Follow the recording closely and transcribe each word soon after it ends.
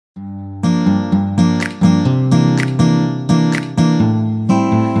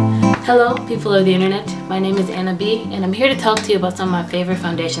Hello, people of the internet. My name is Anna B, and I'm here to talk to you about some of my favorite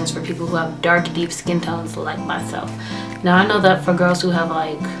foundations for people who have dark, deep skin tones like myself. Now, I know that for girls who have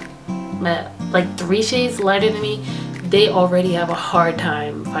like 3 shades lighter than me, they already have a hard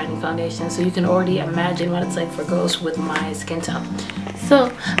time finding foundation. So you can already imagine what it's like for girls with my skin tone.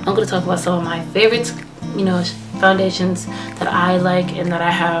 So I'm going to talk about some of my favorites, foundations that I like and that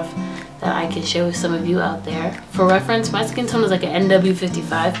I have, that I can share with some of you out there. For reference, my skin tone is like an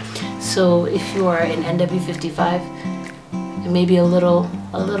NW55. So if you are an NW55 and maybe a little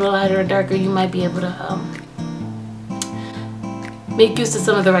lighter or darker, you might be able to make use of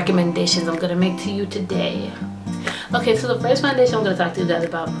some of the recommendations I'm gonna make to you today. Okay, so the first foundation I'm gonna talk to you guys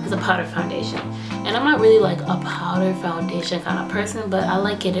about is a powder foundation. And I'm not really like a powder foundation kind of person, but I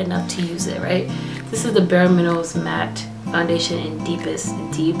like it enough to use it, right? This is the Bare Minerals Matte Foundation in Deepest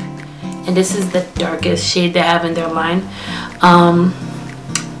Deep. And this is the darkest shade they have in their line.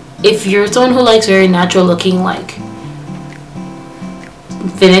 If you're someone who likes very natural looking like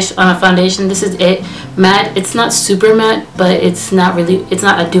finish on a foundation, this is it. Matte, it's not super matte, but it's not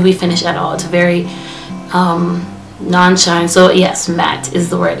a dewy finish at all. It's very non-shine. So yes, matte is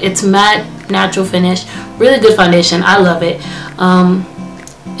the word. It's matte, natural finish, really good foundation. I love it.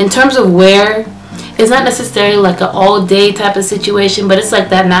 In terms of wear, it's not necessarily like an all-day type of situation, but it's like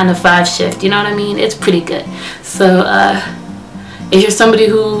that 9 to 5 shift, you know what I mean? It's pretty good. So if you're somebody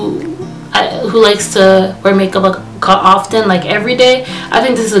who likes to wear makeup often, like every day, I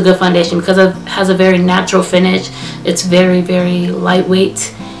think this is a good foundation because it has a very natural finish. It's very, very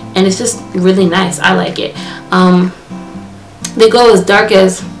lightweight, and it's just really nice. I like it. They go as dark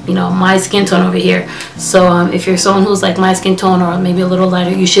as my skin tone over here. So if you're someone who's like my skin tone or maybe a little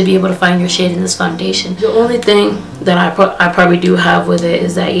lighter, you should be able to find your shade in this foundation. The only thing that I probably do have with it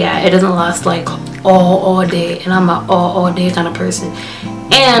is that, yeah, it doesn't last like all day, and I'm an all day kind of person.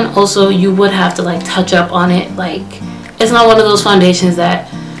 And also you would have to like touch up on it. Like, it's not one of those foundations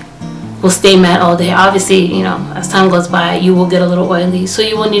that will stay matte all day. Obviously, as time goes by, you will get a little oily, so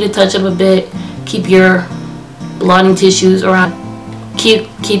you will need to touch up a bit. Keep your blotting tissues around.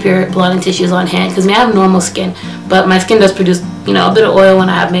 Keep your blotting tissues on hand, because I have normal skin, but my skin does produce a bit of oil when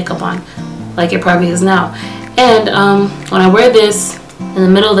I have makeup on, like it probably is now. And when I wear this in the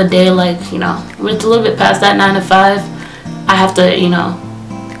middle of the day, like when it's a little bit past that 9 to 5, I have to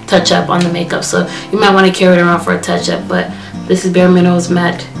touch up on the makeup, so you might want to carry it around for a touch up. But this is Bare Minerals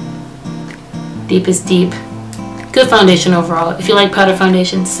Matte Deepest Deep. Good foundation overall. If you like powder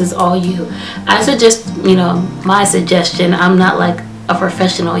foundation, this is all you. I suggest, my suggestion, I'm not like a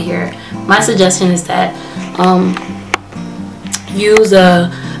professional here. My suggestion is that use a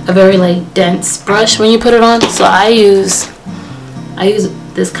very like dense brush when you put it on. So I use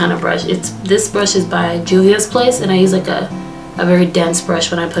this kind of brush. This brush is by Juvia's Place, and I use like a very dense brush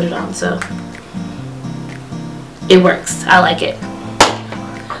when I put it on, so it works. I like it.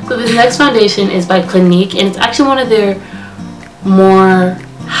 So this next foundation is by Clinique, and it's actually one of their more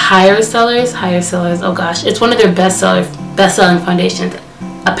higher sellers. Oh gosh, it's one of their best-selling foundations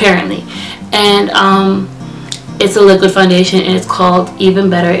apparently. And it's a liquid foundation, and it's called Even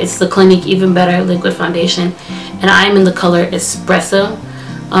Better. It's the Clinique Even Better liquid foundation, and I'm in the color Espresso.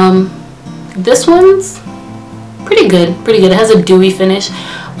 This one's pretty good. It has a dewy finish.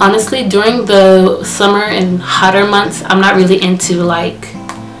 Honestly, during the summer and hotter months, I'm not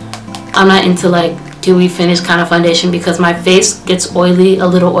into dewy finish kind of foundation, because my face gets a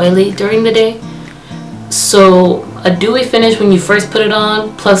little oily during the day. So a dewy finish when you first put it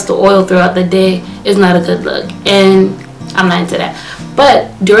on plus the oil throughout the day is not a good look, and I'm not into that.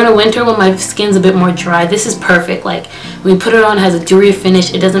 But during the winter, when my skin's a bit more dry, this is perfect. Like, when you put it on, it has a dewy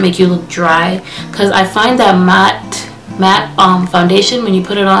finish. It doesn't make you look dry, because I find that matte foundation, when you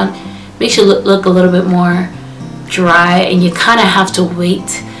put it on, makes you look a little bit more dry, and you kind of have to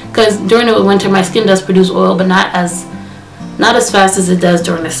wait. Because during the winter, my skin does produce oil, but not as fast as it does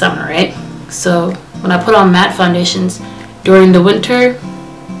during the summer, right? So when I put on matte foundations during the winter,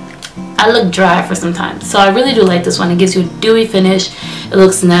 I look dry for some time. So I really do like this one. It gives you a dewy finish. It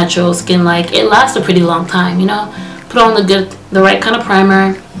looks natural, skin-like. It lasts a pretty long time, Put on the right kind of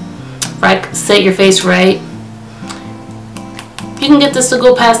primer, right? Set your face right. You can get this to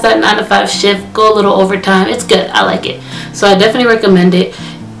go past that 9 to 5 shift, go a little overtime. It's good. I like it. So I definitely recommend it.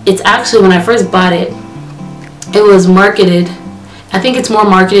 It's actually, when I first bought it, it was marketed, I think it's more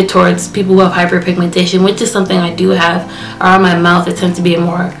marketed towards people who have hyperpigmentation, which is something I do have. Around my mouth, it tends to be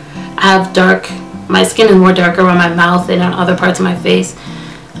my skin is more darker around my mouth and on other parts of my face.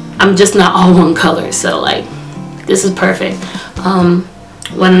 I'm just not all one color, so like, this is perfect.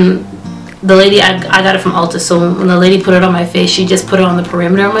 When the lady, I got it from Ulta, so when the lady put it on my face, she just put it on the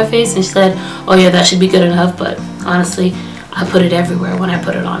perimeter of my face and she said, oh yeah, that should be good enough. But honestly, I put it everywhere when I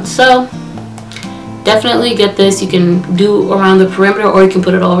put it on. So definitely get this. You can do around the perimeter or you can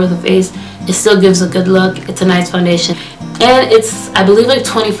put it all over the face. It still gives a good look. It's a nice foundation, and it's, I believe, like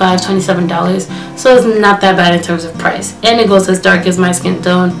 $27, so it's not that bad in terms of price, and it goes as dark as my skin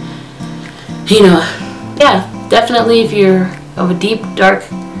tone. You know, yeah, definitely if you're of a deep dark,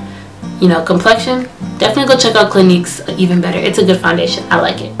 you know, complexion, definitely go check out Clinique's Even Better. It's a good foundation. I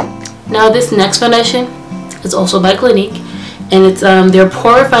like it. Now this next foundation is also by Clinique, and it's their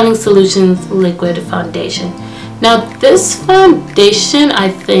Pore Refining Solutions Liquid Foundation. Now this foundation, I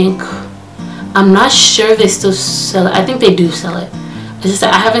think, I'm not sure if they still sell it. I think they do sell it. It's just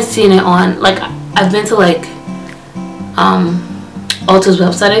that I haven't seen it on, like, I've been to like Ulta's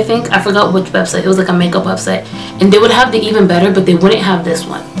website, I think. I forgot which website. It was like a makeup website, and they would have the Even Better, but they wouldn't have this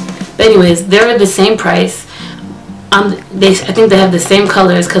one. But anyways, they're the same price. I think they have the same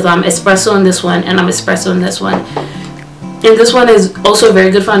colors because I'm Espresso in this one and I'm Espresso in this one. And this one is also a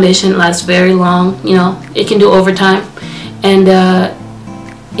very good foundation. It lasts very long. You know, it can do overtime, and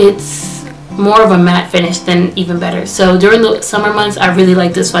it's more of a matte finish than Even Better. So during the summer months, I really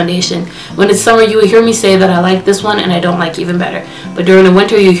like this foundation. When it's summer, you will hear me say that I like this one and I don't like Even Better. But during the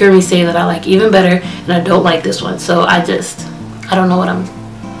winter, you hear me say that I like Even Better and I don't like this one. So I don't know what I'm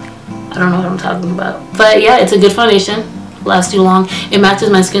talking about. But yeah, it's a good foundation. Lasts you long. It matches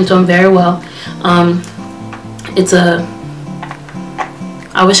my skin tone very well.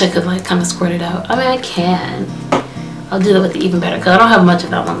 I wish I could like kind of squirt it out. I mean, I can. I'll do that with the Even Better because I don't have much of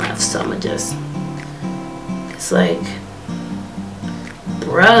that one left. So I'm gonna just, it's like,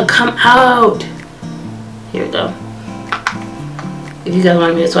 bruh, come out. Here we go. If you guys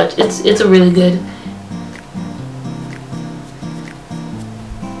want me to swatch, it's a really good.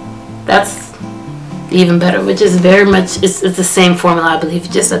 That's Even Better, which is very much, it's the same formula, I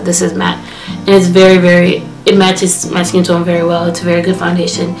believe, just that this is matte, and it's very, it matches my skin tone very well. It's a very good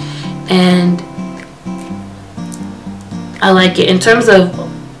foundation, and I like it. In terms of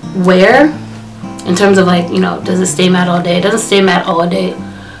wear, in terms of like, you know, does it stay matte all day? It doesn't stay matte all day,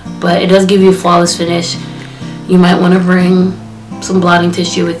 but it does give you a flawless finish. You might want to bring some blotting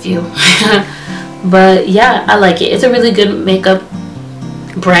tissue with you. But yeah, I like it. It's a really good makeup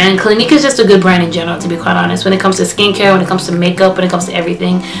brand. Clinique is just a good brand in general, to be quite honest. When it comes to skincare, when it comes to makeup, when it comes to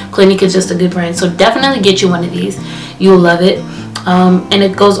everything, Clinique is just a good brand. So definitely get you one of these. You'll love it. And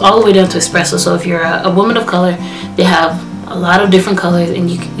it goes all the way down to Espresso. So if you're a woman of color, they have a lot of different colors, and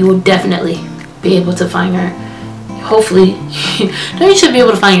you will definitely be able to find your, hopefully, no, you should be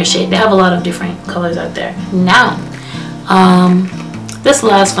able to find your shade. They have a lot of different colors out there. Now, this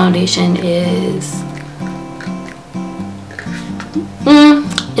last foundation is,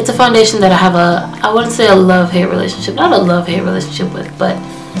 it's a foundation that I have I wouldn't say a love-hate relationship, not a love-hate relationship with, but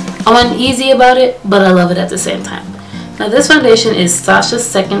I'm uneasy about it, but I love it at the same time. Now this foundation is Sacha's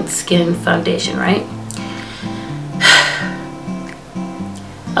Second Skin Foundation, right?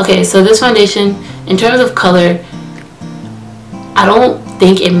 Okay, so this foundation, in terms of color, I don't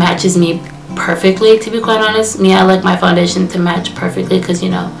think it matches me perfectly, to be quite honest. I like my foundation to match perfectly because, you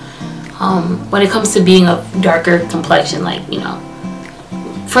know, when it comes to being a darker complexion, like, you know,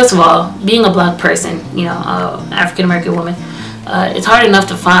 first of all, being a black person, you know, African American woman, it's hard enough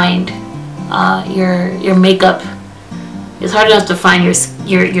to find your makeup. It's hard enough to find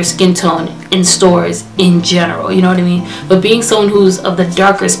your skin tone in stores in general, you know what I mean? But being someone who's of the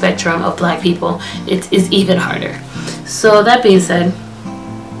darker spectrum of black people, it is even harder. So that being said,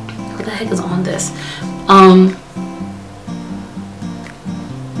 what the heck is on this?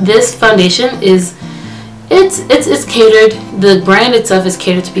 This foundation is, it's catered, the brand itself is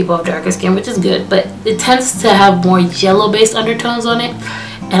catered to people of darker skin, which is good, but it tends to have more yellow based undertones on it,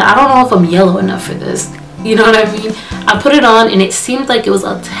 and I don't know if I'm yellow enough for this. You know what I mean? I put it on and it seemed like it was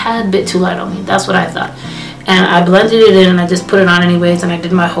a tad bit too light on me. That's what I thought. And I blended it in and I just put it on anyways, and I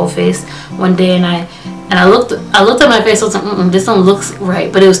did my whole face one day, and I looked at my face. I was like, this don't look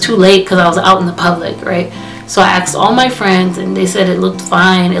right, but it was too late because I was out in the public, right? So I asked all my friends and they said it looked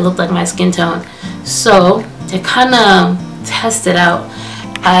fine. It looked like my skin tone. So to kind of test it out,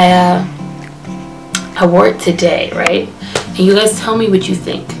 I wore it today, right? And you guys tell me what you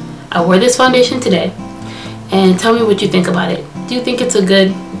think. I wore this foundation today, and tell me what you think about it. Do you think it's a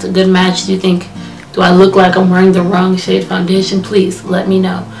good match? Do I look like I'm wearing the wrong shade foundation? Please let me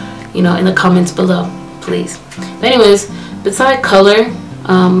know, you know, in the comments below, please. But anyways, beside color,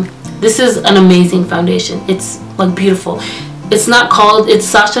 this is an amazing foundation. It's like beautiful. it's not called, it's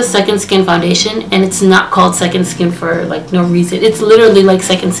Sacha's Second Skin foundation, and it's not called Second Skin for like no reason. It's literally like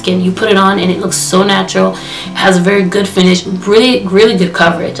second skin. You put it on and it looks so natural. It has a very good finish, really good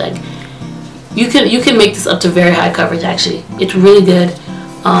coverage. Like you can make this up to very high coverage. Actually, it's really good.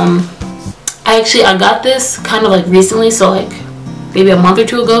 I got this kind of like recently, so like maybe a month or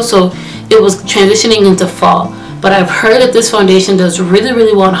two ago, so it was transitioning into fall. But I've heard that this foundation does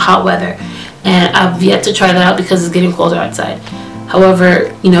really well in hot weather, and I've yet to try that out because it's getting colder outside.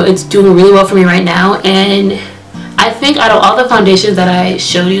 However, you know, it's doing really well for me right now, and I think out of all the foundations that I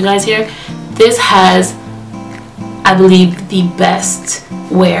showed you guys here, this has, I believe, the best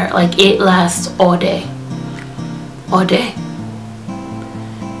wear. Like, it lasts all day. All day.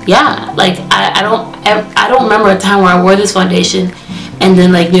 Yeah, like I don't remember a time where I wore this foundation and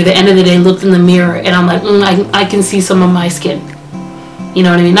then like near the end of the day looked in the mirror and I'm like, I can see some of my skin. You know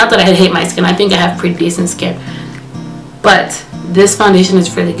what I mean? Not that I hate my skin. I think I have pretty decent skin. But this foundation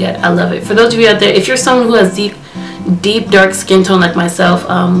is really good. I love it. For those of you out there, if you're someone who has deep dark skin tone like myself,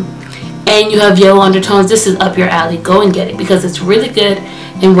 and you have yellow undertones, this is up your alley. Go and get it because it's really good.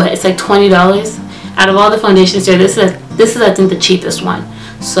 And what? It's like $20. Out of all the foundations here, this is I think the cheapest one.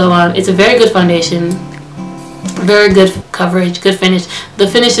 So it's a very good foundation, very good coverage, good finish. The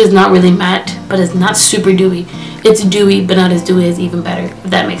finish is not really matte, but it's not super dewy. It's dewy, but not as dewy as even better, if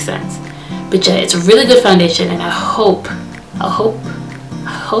that makes sense. But yeah, it's a really good foundation, and I hope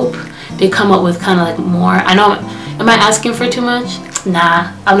they come up with kind of like more. I know, am I asking for too much?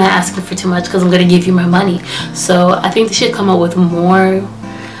 Nah, I'm not asking for too much because I'm going to give you my money. So I think they should come up with more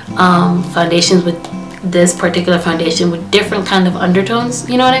foundations with this particular foundation with different kind of undertones,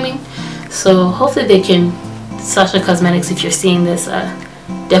 you know what I mean? So hopefully they can, Sacha Cosmetics, if you're seeing this,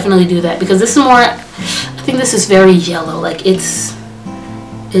 definitely do that, because this is more, I think this is very yellow. Like it's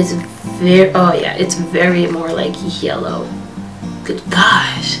very, oh yeah, it's very more like yellow. Good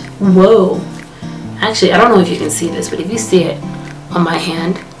gosh, whoa. Actually, I don't know if you can see this, but if you see it on my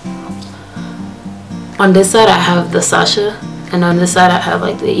hand, on this side I have the Sacha, and on this side I have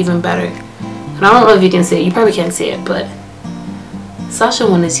like the even better. And I don't know if you can see it. You probably can't see it, but Sacha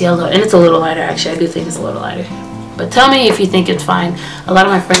one is yellow, and it's a little lighter. Actually, I do think it's a little lighter. But tell me if you think it's fine. A lot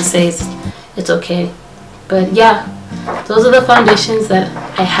of my friends say it's okay. But yeah, those are the foundations that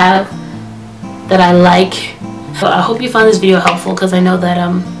I have that I like. So I hope you found this video helpful, because I know that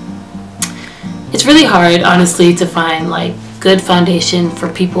it's really hard, honestly, to find like good foundation for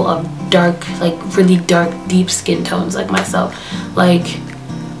people of dark, like really dark, deep skin tones like myself. Like,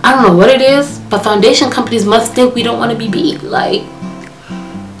 I don't know what it is, but foundation companies must think we don't want to be beat. Like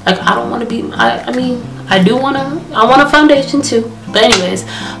I don't want to be, I mean, I want a foundation too. But anyways,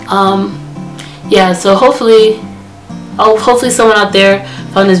 yeah, so hopefully someone out there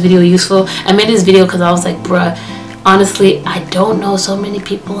found this video useful. I made this video because I was like, bruh, honestly, I don't know so many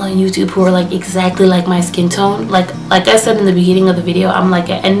people on YouTube who are like exactly like my skin tone. Like I said in the beginning of the video, I'm like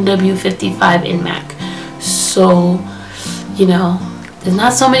an NW55 in MAC. So, you know, there's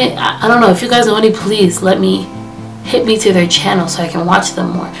not so many. I don't know, if you guys know any, please hit me to their channel so I can watch them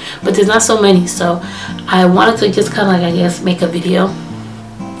more. But there's not so many, so I wanted to just kind of like, I guess, make a video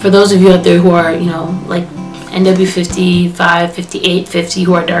for those of you out there who are, you know, like NW55, 58, 50,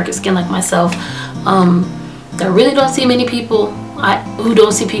 who are darker skin like myself. I really don't see many people who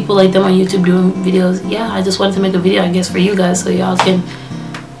don't see people like them on YouTube doing videos. Yeah, I just wanted to make a video, I guess, for you guys, so y'all can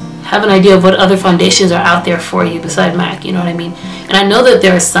have an idea of what other foundations are out there for you beside MAC, you know what I mean? And I know that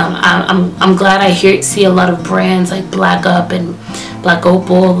there are some. I'm glad I see a lot of brands like Black Up and Black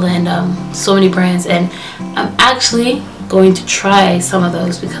Opal and so many brands, and I'm actually going to try some of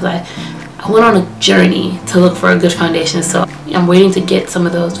those because I went on a journey to look for a good foundation, so I'm waiting to get some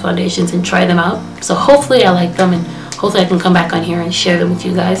of those foundations and try them out. So hopefully I like them, and hopefully I can come back on here and share them with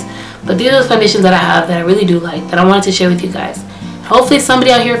you guys. But these are the foundations that I have that I really do like, that I wanted to share with you guys. Hopefully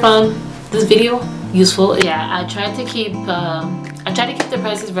somebody out here found this video useful. Yeah, I tried to keep the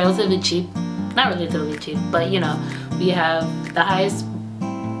prices relatively cheap. Not relatively cheap, but you know, we have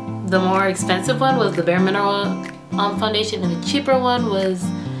the more expensive one was the Bare Mineral foundation, and the cheaper one was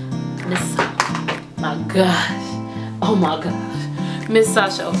Miss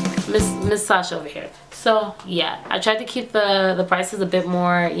Sacha over here. So yeah, I tried to keep the prices a bit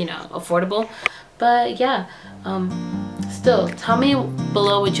more, you know, affordable. But yeah, still, tell me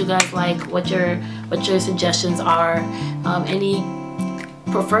below what you guys like, what your suggestions are, any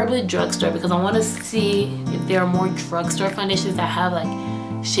preferably drugstore, because I want to see if there are more drugstore foundations that have like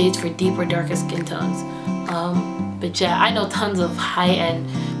shades for deeper, darker skin tones. But yeah, I know tons of high-end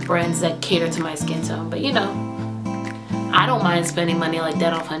brands that cater to my skin tone, but you know, I don't mind spending money like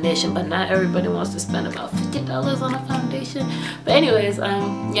that on foundation, but not everybody wants to spend about $50 on a foundation. But anyways,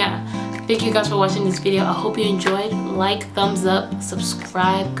 yeah, thank you guys for watching this video. I hope you enjoyed. Like, thumbs up,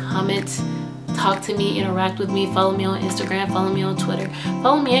 subscribe, comment, talk to me, interact with me, follow me on Instagram, follow me on Twitter,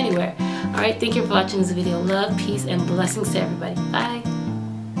 follow me anywhere. All right, thank you for watching this video. Love, peace, and blessings to everybody. Bye.